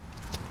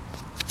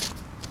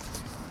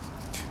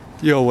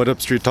Yo, what up,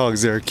 street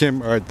dogs? There,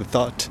 Kim. Alright, the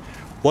thought.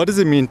 What does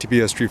it mean to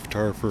be a street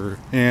photographer?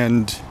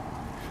 And,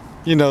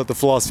 the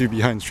philosophy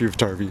behind street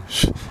photography.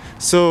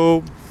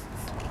 So,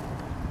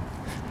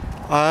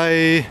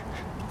 I'm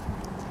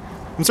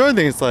starting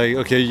to think it's like,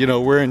 okay,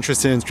 we're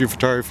interested in street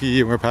photography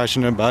and we're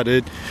passionate about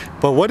it,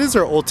 but what is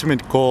our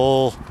ultimate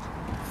goal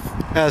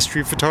as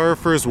street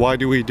photographers? Why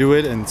do we do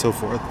it? And so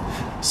forth.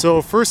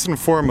 So, first and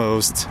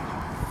foremost,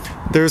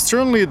 there's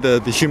certainly the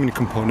human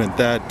component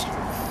that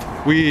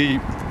we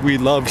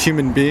love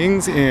human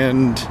beings,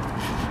 and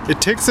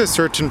it takes a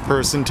certain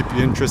person to be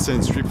interested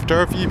in street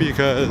photography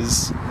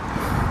because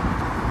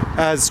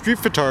as street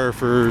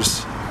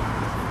photographers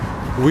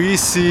we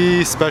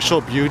see special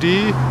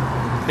beauty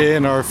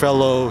in our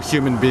fellow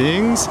human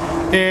beings,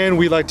 and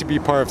we like to be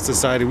part of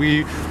society.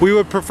 We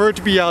would prefer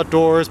to be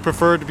outdoors,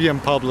 prefer to be in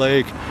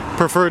public,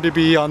 prefer to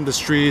be on the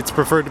streets,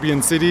 prefer to be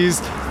in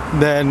cities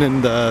than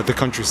in the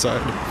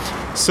countryside.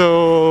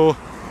 So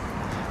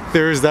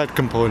there's that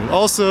component.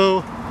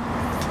 Also,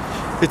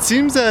 it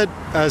seems that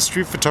as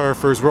street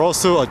photographers, we're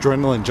also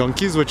adrenaline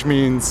junkies, which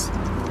means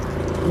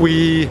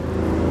we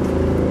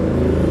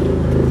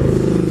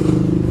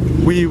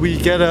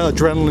get an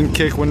adrenaline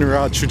kick when we're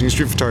out shooting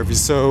street photography.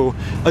 So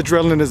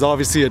adrenaline is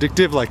obviously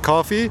addictive, like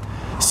coffee.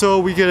 So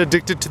we get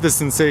addicted to the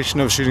sensation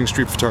of shooting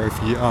street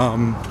photography.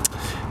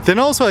 Then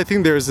also, I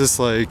think there's this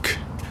like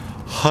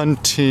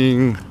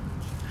hunting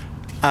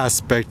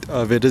aspect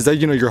of it, is that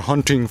you're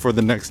hunting for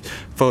the next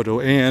photo.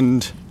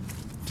 And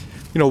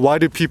why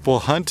do people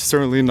hunt?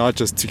 Certainly not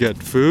just to get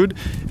food.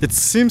 It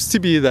seems to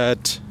be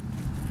that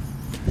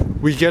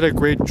we get a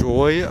great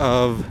joy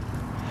of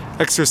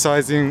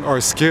exercising our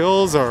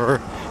skills, our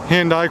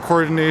hand-eye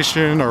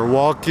coordination, our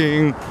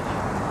walking,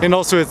 and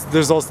also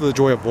there's also the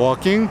joy of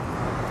walking.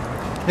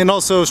 And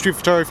also street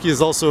photography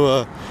is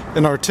also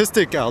an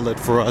artistic outlet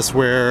for us,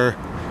 where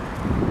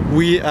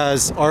we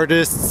as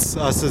artists,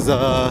 us as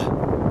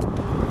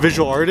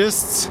visual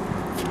artists,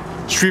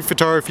 street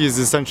photography is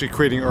essentially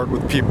creating art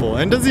with people,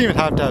 and it doesn't even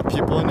have to have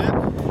people in it.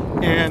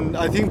 And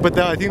I think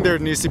there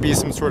needs to be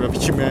some sort of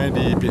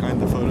humanity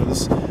behind the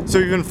photos. So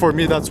even for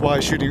me, that's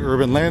why shooting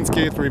urban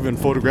landscapes or even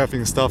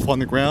photographing stuff on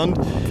the ground,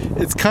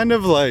 it's kind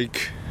of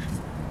like,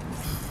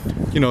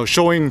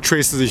 showing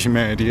traces of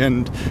humanity.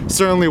 And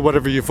certainly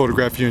whatever you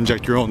photograph, you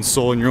inject your own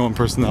soul and your own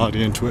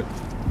personality into it.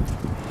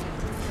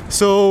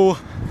 So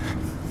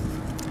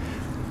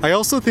I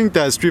also think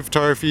that street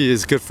photography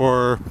is good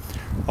for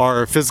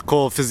our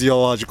physical,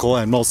 physiological,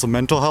 and also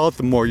mental health.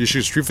 The more you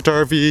shoot street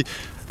photography,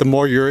 the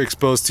more you're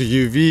exposed to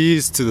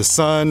UVs, to the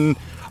sun,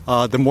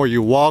 the more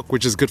you walk,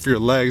 which is good for your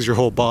legs, your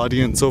whole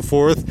body, and so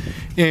forth.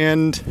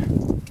 And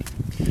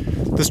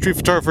the street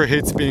photographer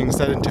hates being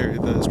sedentary.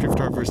 The street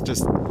photographer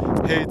just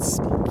hates,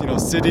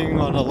 sitting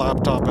on a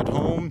laptop at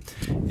home.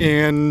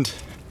 And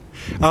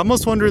I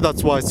almost wonder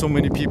that's why so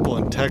many people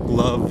in tech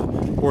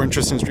love or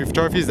interested in street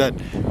photography, is that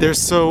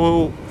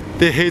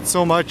they hate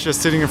so much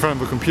just sitting in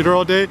front of a computer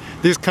all day.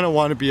 They just kind of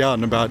want to be out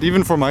and about.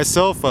 Even for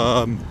myself,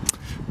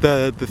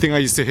 the thing I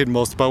used to hate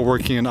most about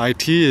working in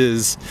IT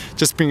is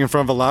just being in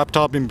front of a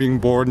laptop and being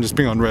bored and just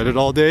being on Reddit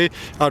all day.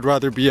 I'd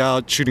rather be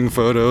out shooting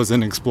photos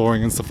and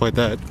exploring and stuff like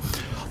that.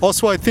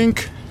 Also, I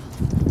think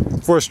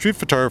for street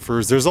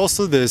photographers, there's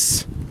also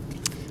this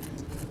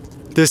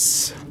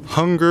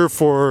hunger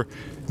for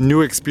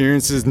new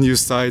experiences, new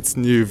sights,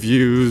 new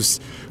views,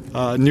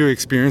 new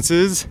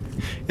experiences,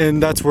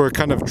 and that's where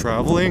kind of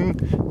traveling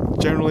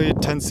generally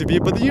tends to be.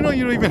 But you don't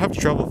even have to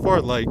travel far.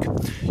 Like,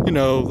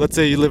 let's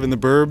say you live in the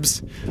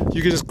burbs,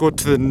 you can just go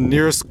to the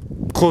nearest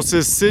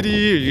closest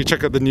city, or you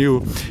check out the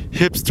new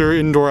hipster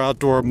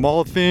indoor-outdoor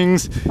mall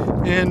things,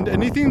 and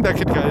anything that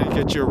could kind of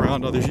get you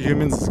around other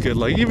humans is good.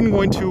 Like even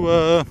going to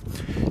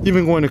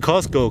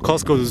Costco.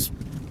 Costco is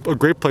a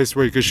great place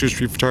where you could shoot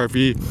street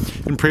photography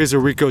and praise the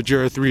Ricoh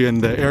GR3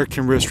 and the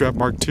Airkin Wrist Strap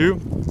Mark II.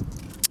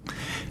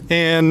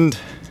 And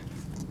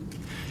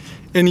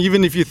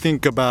even if you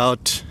think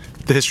about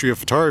the history of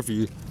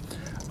photography,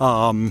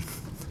 many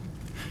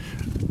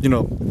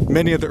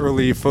of the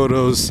early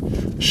photos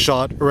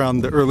shot around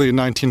the early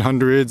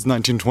 1900s,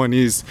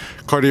 1920s,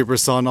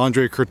 Cartier-Bresson,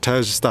 Andre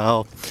Cortege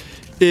style.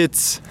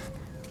 It's,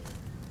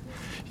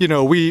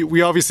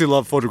 we obviously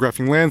love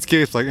photographing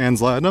landscapes like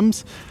Ansel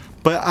Adams,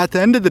 but at the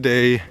end of the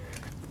day,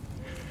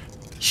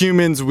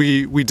 humans,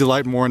 we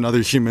delight more in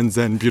other humans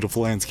than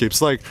beautiful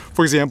landscapes. Like,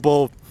 for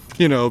example,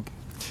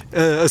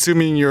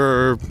 assuming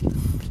you're,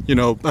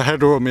 a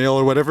hetero male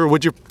or whatever,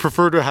 would you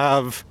prefer to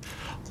have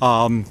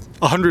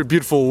 100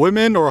 beautiful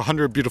women or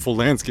 100 beautiful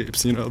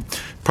landscapes?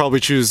 Probably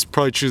choose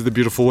the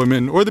beautiful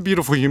women or the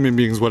beautiful human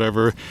beings,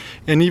 whatever.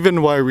 And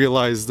even what I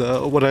realized,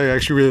 what I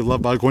actually really love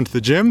about going to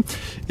the gym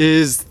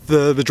is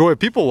the joy of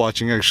people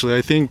watching. Actually,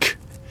 I think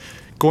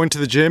going to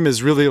the gym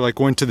is really like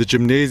going to the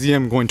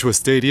gymnasium, going to a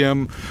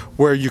stadium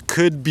where you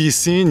could be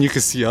seen, you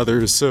could see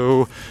others.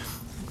 So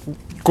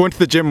going to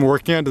the gym and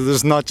working out,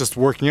 there's not just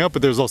working out,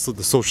 but there's also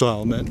the social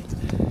element.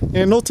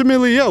 And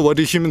ultimately, what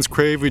do humans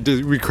crave?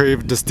 We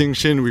crave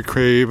distinction, we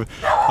crave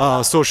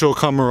social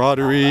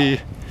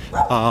camaraderie,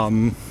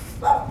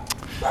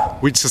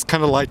 we just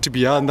kind of like to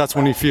be out, and that's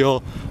when we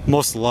feel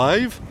most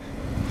alive.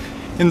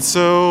 And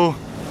so,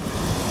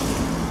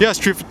 yeah,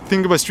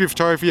 think about street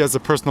photography as a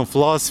personal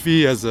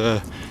philosophy, as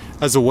a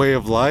way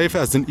of life,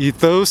 as an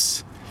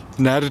ethos,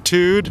 an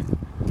attitude.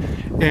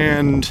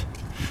 And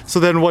so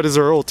then what is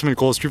our ultimate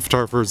goal as street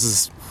photographers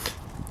is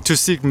to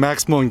seek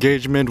maximal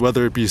engagement,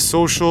 whether it be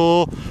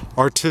social,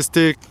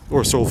 artistic,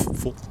 or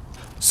soulful.